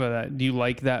guys think about that? Do you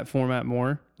like that format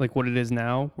more? Like what it is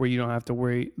now, where you don't have to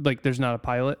worry, like there's not a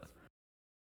pilot?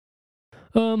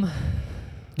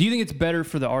 Do you think it's better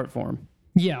for the art form?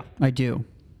 Yeah. I do.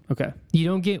 Okay. You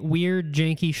don't get weird,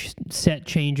 janky set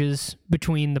changes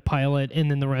between the pilot and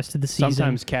then the rest of the season.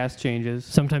 Sometimes cast changes.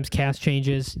 Sometimes cast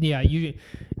changes. Yeah,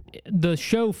 the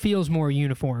show feels more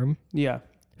uniform Yeah.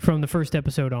 from the first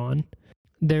episode on.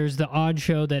 There's the odd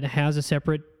show that has a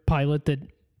separate pilot that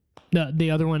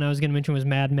the other one I was going to mention was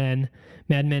Mad Men.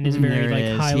 Mad Men is very There it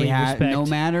is. highly respected. No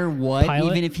matter what,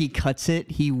 pilot. even if he cuts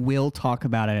it, he will talk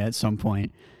about it at some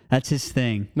point. That's his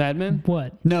thing. Mad Men?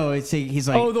 What? No, he's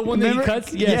like, Oh, the one that he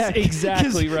cuts? Yes,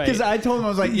 exactly right. Because I told him, I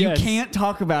was like, Yes. you can't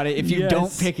talk about it if you Yes.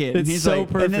 don't pick it. And It's he's so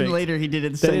like, and then perfect. later he did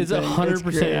it the That same is thing.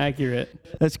 100% accurate.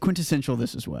 That's quintessential.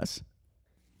 This is Wes.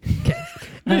 Okay.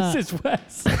 This is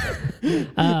Wes.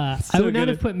 I So would not good.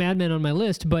 have put Mad Men on my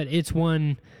list, but it's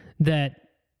one that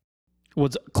Well,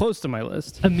 it's close to my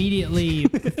list. immediately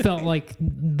felt like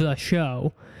the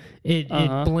show. It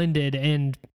blended,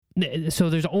 and so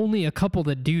there's only a couple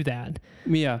that do that.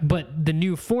 Yeah. But the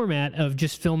new format of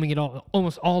just filming it all,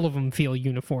 almost all of them feel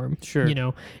uniform. Sure. You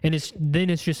know, and it's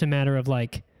just a matter of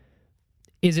like,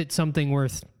 is it something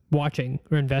worth watching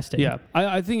or investing? Yeah,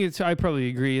 I think I probably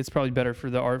agree. It's probably better for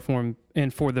the art form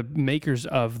and for the makers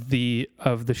of the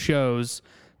shows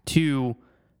to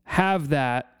have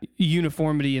that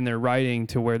uniformity in their writing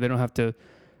to where they don't have to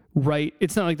write.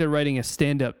 It's not like they're writing a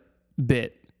stand-up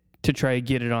bit to try to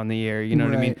get it on the air. You know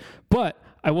what I mean? Right. But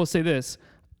I will say this.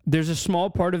 There's a small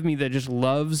part of me that just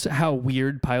loves how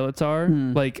weird pilots are.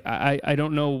 Like, I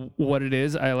don't know what it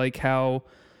is. I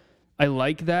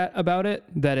like that about it,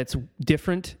 that it's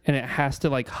different and it has to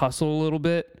like hustle a little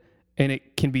bit and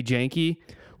it can be janky.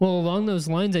 Well, along those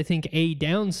lines, I think a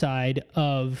downside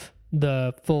of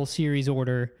the full series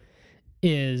order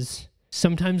is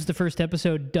sometimes the first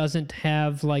episode doesn't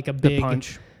have like a big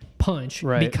punch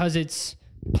Right. because it's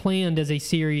planned as a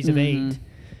series of 8.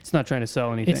 It's not trying to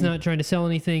sell anything. It's not trying to sell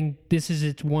anything. This is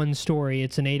its one story.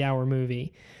 It's an 8-hour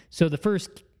movie. So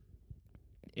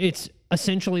it's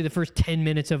essentially the first 10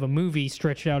 minutes of a movie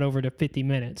stretched out over to 50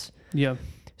 minutes. Yeah.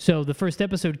 So the first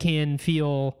episode can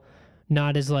feel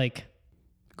not as like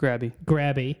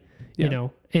Grabby. you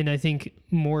know, and I think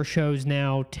more shows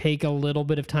now take a little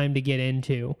bit of time to get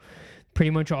into.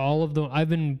 Pretty much all of them. I've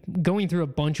been going through a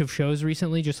bunch of shows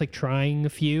recently, just like trying a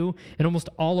few, and almost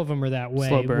all of them are that way.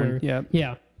 Slow burn.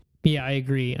 Yeah, I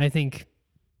agree. I think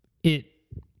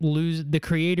the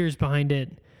creators behind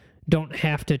it don't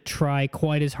have to try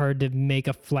quite as hard to make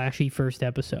a flashy first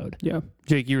episode. Yeah.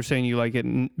 Jake, you were saying you like it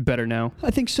better now.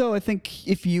 I think so. I think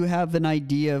if you have an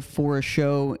idea for a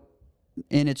show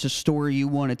and it's a story you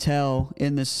want to tell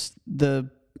in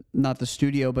not the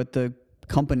studio, but the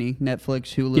company,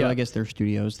 Netflix, Hulu, Yeah. I guess they're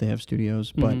studios, they have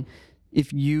studios, but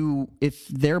if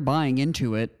they're buying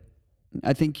into it,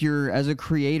 I think you're, as a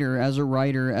creator, as a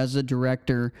writer, as a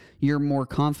director, you're more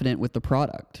confident with the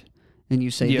product. And you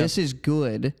say, this is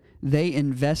good. They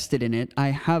invested in it. I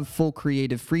have full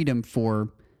creative freedom for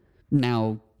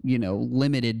now,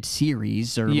 limited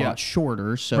series or a lot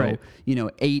shorter. So,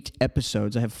 8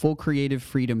 episodes. I have full creative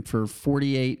freedom for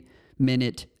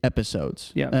 48-minute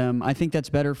episodes. Yeah. I think that's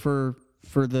better for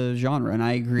the genre. And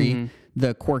I agree.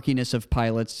 The quirkiness of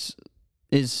pilots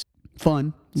is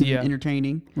fun. It's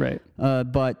entertaining. Right.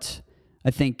 But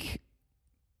I think,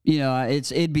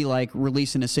 it'd be like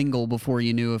releasing a single before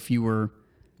you knew if you were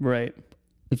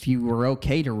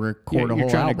okay to record a you're whole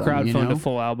trying album. to crowdfund a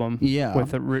full album. Yeah.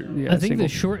 With I think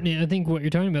I think what you're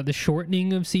talking about, the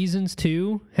shortening of seasons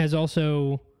too, has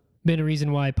also been a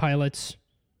reason why pilots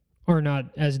are not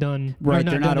as done. Right,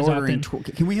 are they're not done as ordering. often.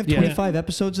 Can we have 25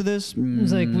 episodes of this?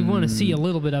 It's like we want to see a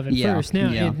little bit of it Yeah, first. Now,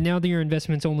 yeah. now that your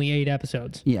investment's only 8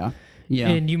 episodes, Yeah.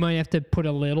 and you might have to put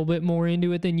a little bit more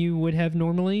into it than you would have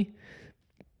normally.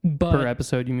 But per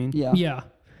episode, you mean? yeah.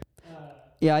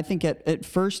 Yeah, I think at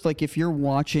first, like if you're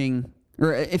watching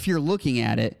or if you're looking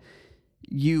at it,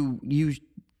 you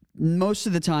most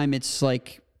of the time it's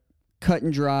like cut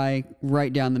and dry,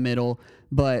 right down the middle.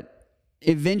 But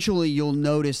eventually, you'll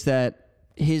notice that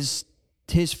his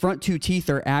front 2 teeth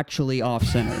are actually off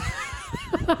center.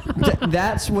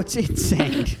 That's what's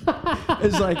insane.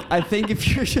 It's like I think if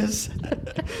you're just,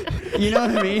 you know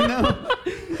what I mean? No?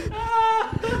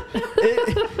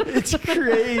 It's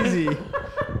crazy.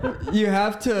 You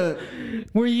have to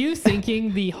Were you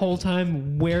thinking the whole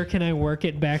time, where can I work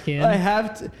it back in? I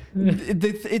have to.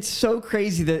 It's so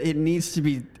crazy that it needs to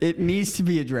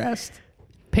be addressed.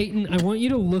 Peyton, I want you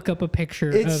to look up a picture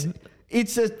of.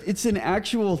 It's an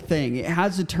actual thing. It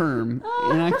has a term,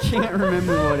 and I can't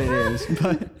remember what it is.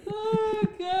 But Oh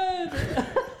God.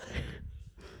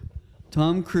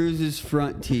 Tom Cruise's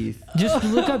front teeth. Just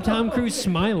look up Tom Cruise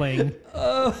smiling.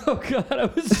 Oh God,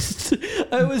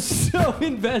 I was so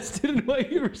invested in what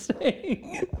you were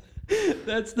saying.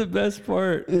 That's the best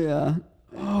part. Yeah,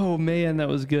 Oh man, that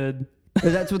was good.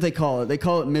 that's what they call it. They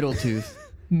call it middle tooth.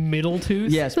 Middle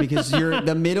tooth? Yes, because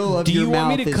the middle of Do your you mouth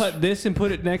want me to is. cut this and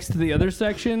put it next to the other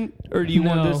section, or do you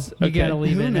No, want this? you gotta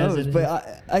leave Who it knows? as it But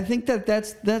is. I think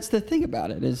that's the thing about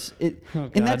it is it,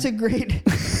 Oh, and that's God. a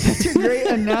great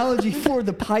analogy for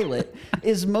the pilot.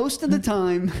 Is most of the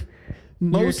time,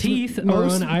 most teeth are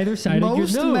on either side of your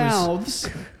most nose. mouths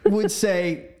would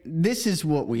say this is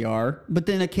what we are, but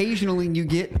then occasionally you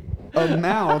get a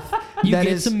mouth You that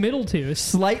get is some middle tooth.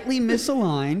 slightly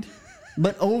misaligned,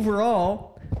 but overall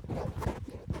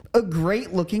a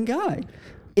great looking guy.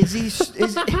 Is he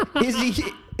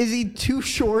too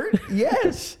short?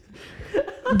 Yes.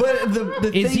 But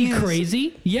the Is thing he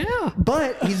crazy? Yeah.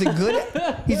 But he's a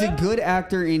good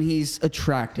actor and he's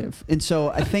attractive. And so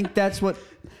I think that's what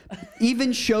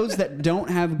even shows that don't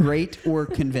have great or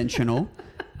conventional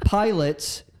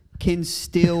pilots can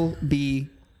still be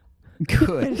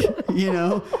good. You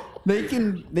know, they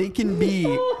can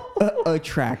be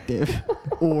attractive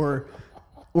or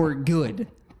good.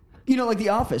 You know, like The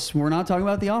Office. We're not talking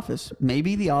about The Office.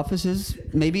 Maybe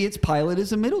its pilot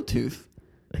is a middle tooth.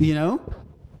 You know,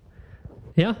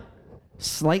 Yeah.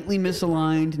 slightly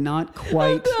misaligned, not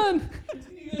quite. Done.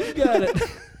 You got it.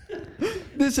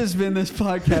 This has been this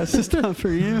podcast. It's not for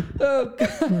you. Oh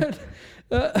God.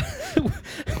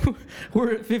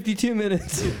 We're at 52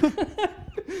 minutes. Is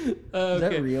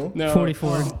that real? No.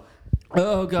 44.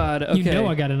 Oh God. Okay. You know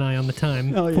I got an eye on the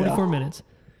time. Oh, yeah. 44 minutes.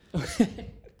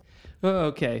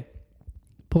 Okay.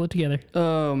 Pull it together.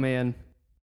 Oh man.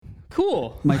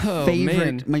 Cool. My Oh,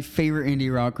 favorite man.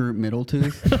 indie rock group, Middle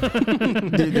Tooth.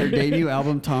 Dude, their debut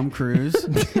album, Tom Cruise.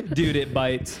 Dude, it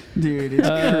bites. Dude, it's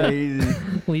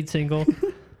crazy. Lead single.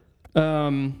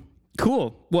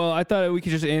 Cool. Well, I thought we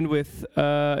could just end with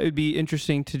it'd be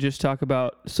interesting to just talk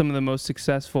about some of the most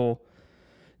successful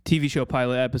TV show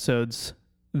pilot episodes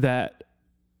that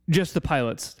just the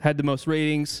pilots had the most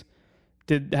ratings,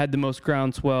 had the most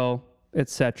groundswell,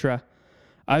 etc.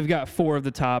 I've got 4 of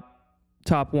the top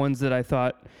ones that I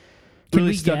thought Can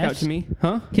really we stuck out guess? to me.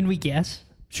 Huh? Can we guess?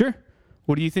 Sure.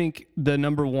 What do you think the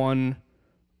number one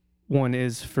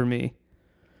is for me?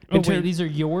 Oh, In wait, ter- these are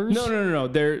yours? No.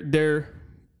 They're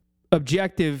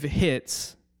objective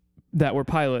hits that were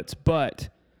pilots, but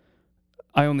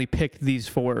I only picked these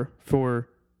 4 for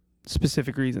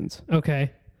specific reasons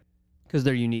Okay. because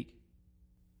they're unique.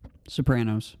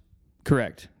 Sopranos.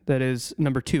 Correct. That is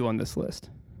number 2 on this list.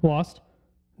 Lost.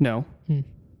 No.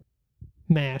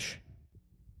 MASH.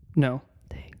 No.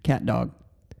 Cat Dog.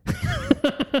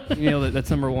 You nailed it. That's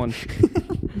number 1.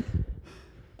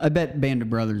 I bet Band of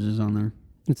Brothers is on there.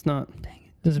 It's not.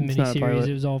 This is a It's not a miniseries. pilot.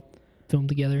 It was all filmed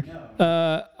together.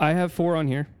 I have 4 on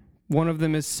here. One of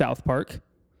them is South Park.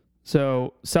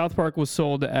 So South Park was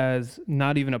sold as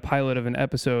not even a pilot of an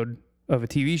episode of a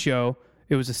TV show.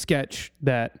 It was a sketch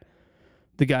that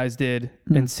the guys did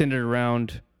and sent it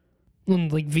around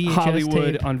Like VHS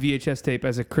Hollywood tape. on VHS tape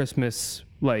as a Christmas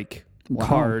Wow.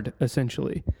 card,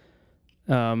 essentially.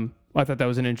 I thought that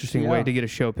was an interesting way Yeah. to get a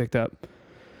show picked up.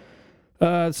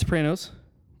 Sopranos.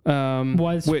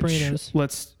 Why The which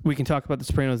Sopranos? we can talk about The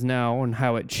Sopranos now and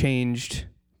how it changed.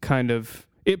 Kind of,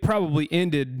 it probably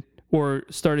ended or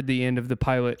started the end of the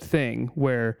pilot thing,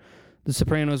 where The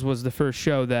Sopranos was the first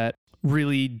show that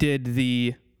really did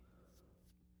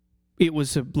it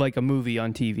was like a movie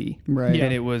on TV. Right. Yeah.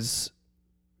 And it was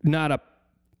not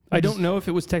I don't know if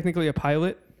it was technically a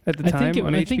pilot at the I time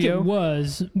on HBO. I think it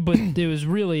was, but it was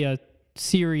really a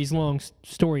series-long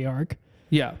story arc.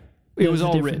 Yeah. That It was was the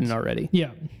all difference. written already.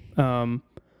 Yeah.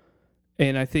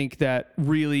 And I think that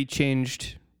really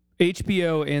changed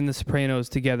HBO and The Sopranos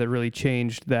together really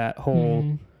changed that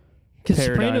whole Because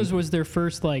paradigm. Sopranos was their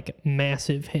first like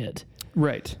massive hit.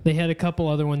 right. They had a couple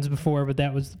other ones before, but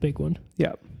that was the big one.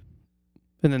 Yeah.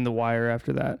 And then The Wire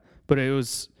after that. But it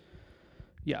was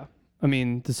yeah. I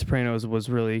mean, The Sopranos was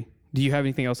really Do you have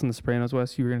anything else on The Sopranos,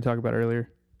 Wes, you were going to talk about earlier?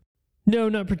 No,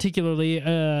 not particularly.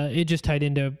 It just tied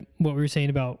into what we were saying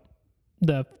about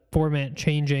the format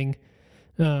changing.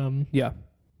 Yeah.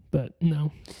 But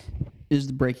no. Is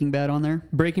the Breaking Bad on there?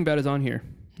 Breaking Bad is on here.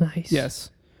 Nice. Yes.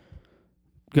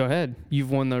 Go ahead.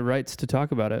 You've won the rights to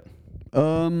talk about it.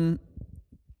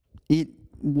 It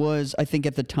was, I think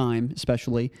at the time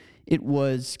especially, it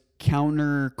was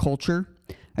counterculture.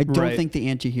 I don't Right. think the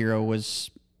anti-hero was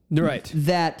Right.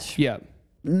 that Yeah.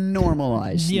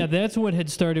 normalized. Yeah, that's what had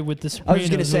started with the I Sopranos. was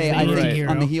going to say, the I think anti-hero.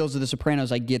 on the heels of The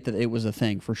Sopranos, I get that it was a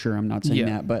thing for sure. I'm not saying Yeah.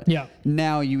 that, but Yeah.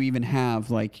 now you even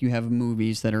have you have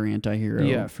movies that are anti-hero.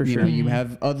 Yeah, for You sure. know, you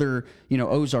have other,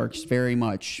 Ozark's very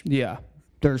much. Yeah.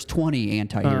 There's 20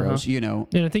 anti-heroes. Uh-huh.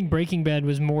 And I think Breaking Bad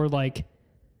was more like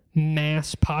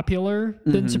mass popular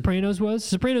than Sopranos was.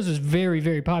 Sopranos was very,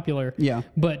 very popular. Yeah.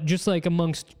 But just like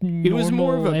amongst It was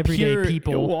more of a everyday pure,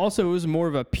 people. Well, also, it was more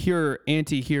of a pure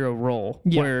anti-hero role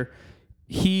Yeah. where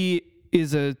he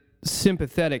is a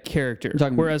sympathetic character,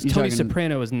 whereas you're Tony talking-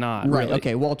 Soprano is not. Right. Really.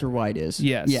 Okay. Walter White is.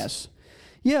 Yes. Yes.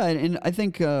 Yeah, and I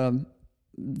think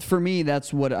for me,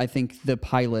 that's what I think the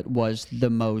pilot was the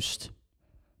most.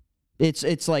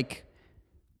 It's like,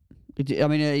 I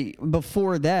mean,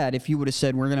 before that, if you would have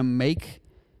said we're going to make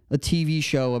a TV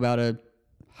show about a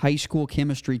high school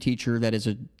chemistry teacher that is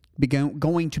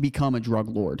going to become a drug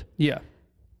lord, Yeah.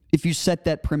 if you set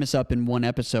that premise up in one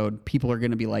episode, people are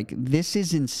going to be like, "This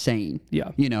is insane." Yeah.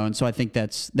 And so I think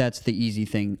that's the easy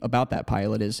thing about that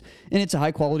pilot is, and it's a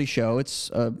high quality show.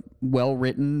 It's well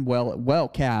written, well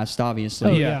cast, obviously.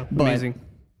 Oh, Yeah. yeah. But Amazing.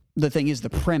 the thing is, the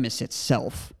premise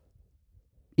itself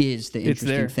is the It's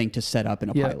there. interesting thing to set up in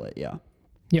a Yeah. pilot. Yeah.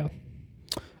 Yeah.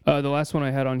 The last one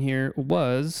I had on here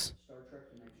was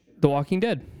The Walking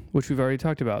Dead, which we've already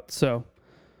talked about. So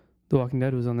The Walking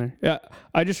Dead was on there. Yeah,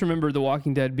 I just remember The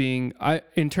Walking Dead being,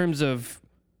 in terms of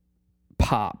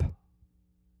pop,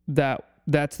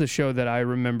 that's the show that I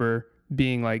remember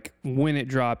being like, when it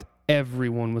dropped,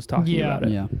 everyone was talking Yeah. about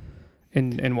it Yeah.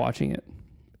 and watching it.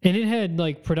 And it had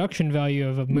like production value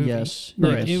of a movie. Yes.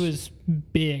 Like, Yes. it was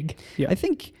big. Yeah. I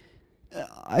think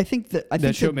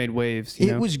That show made waves. You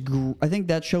It know? was. I think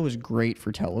that show was great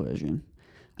for television.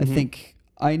 I Mhm. think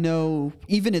I know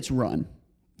even its run.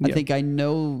 I Yeah. think I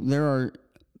know there are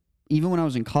even when I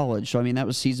was in college. So I mean that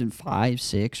was season 5,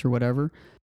 6, or whatever.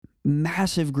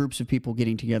 Massive groups of people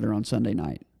getting together on Sunday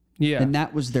night, Yeah. and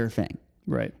that was their thing,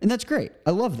 Right. and that's great.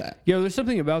 I love that. Yeah, there's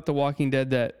something about The Walking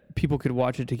Dead that people could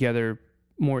watch it together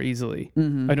more easily.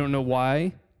 Mm-hmm. I don't know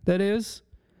why that is,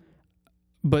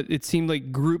 but it seemed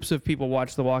like groups of people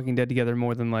watch The Walking Dead together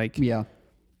more than like Yeah.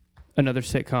 another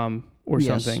sitcom or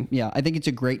Yes. something. Yeah, I think it's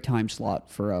a great time slot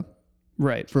for a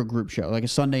Right. group show, like a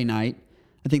Sunday night.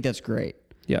 I think that's great.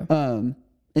 Yeah.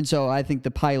 And so I think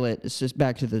the pilot, it's just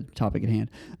back to the topic at hand.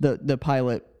 The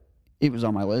pilot, it was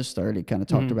on my list. I already kind of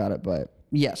talked about it, but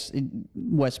yes,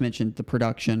 Wes mentioned the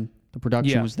production. The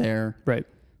production Yeah. was there. Right.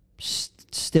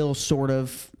 Still sort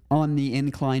of on the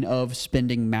incline of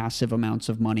spending massive amounts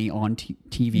of money on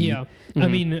TV. Yeah. I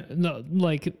mean,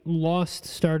 like Lost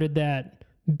started that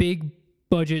big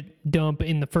budget dump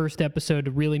in the first episode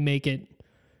to really make it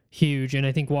huge. And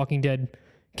I think Walking Dead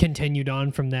continued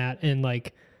on from that and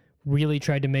like really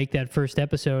tried to make that first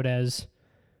episode as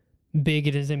big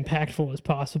and as impactful as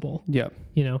possible, Yeah.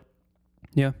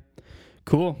 Yeah.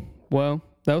 Cool. Well,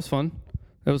 that was fun.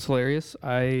 That was hilarious.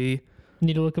 I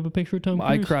Need to look up a picture of Tom Cruise.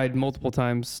 I cried multiple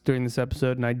times during this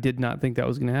episode, and I did not think that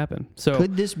was going to happen. So,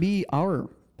 Could this be our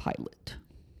pilot?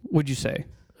 what'd you say?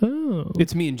 Oh.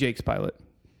 It's me and Jake's pilot.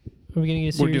 Are we going to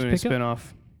get a We're serious doing a pickup?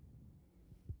 spinoff.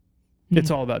 It's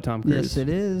all about Tom Cruise. Yes, it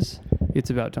is. It's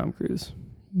about Tom Cruise.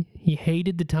 He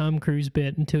hated the Tom Cruise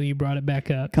bit until you brought it back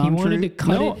up. Tom he wanted Cruise- to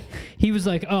cut No. it. He was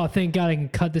like, "Oh, thank God I can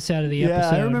cut this out of the Yeah,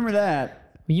 episode." I remember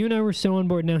that. You and I were so on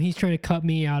board. Now he's trying to cut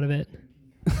me out of it.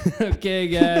 Okay,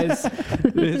 guys,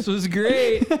 this was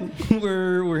great.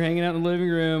 We're hanging out in the living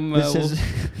room.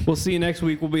 We'll see you next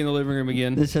week. We'll be in the living room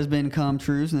again. This has been Com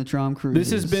Trues and the Trom Cruise.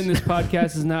 This has been This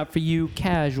Podcast Is Not For You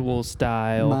casual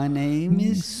style. My name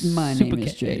is Super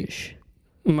Jake. cash.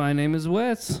 My name is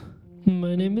Wes.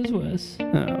 My name is Wes.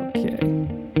 Okay.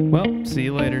 Well, see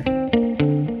you later.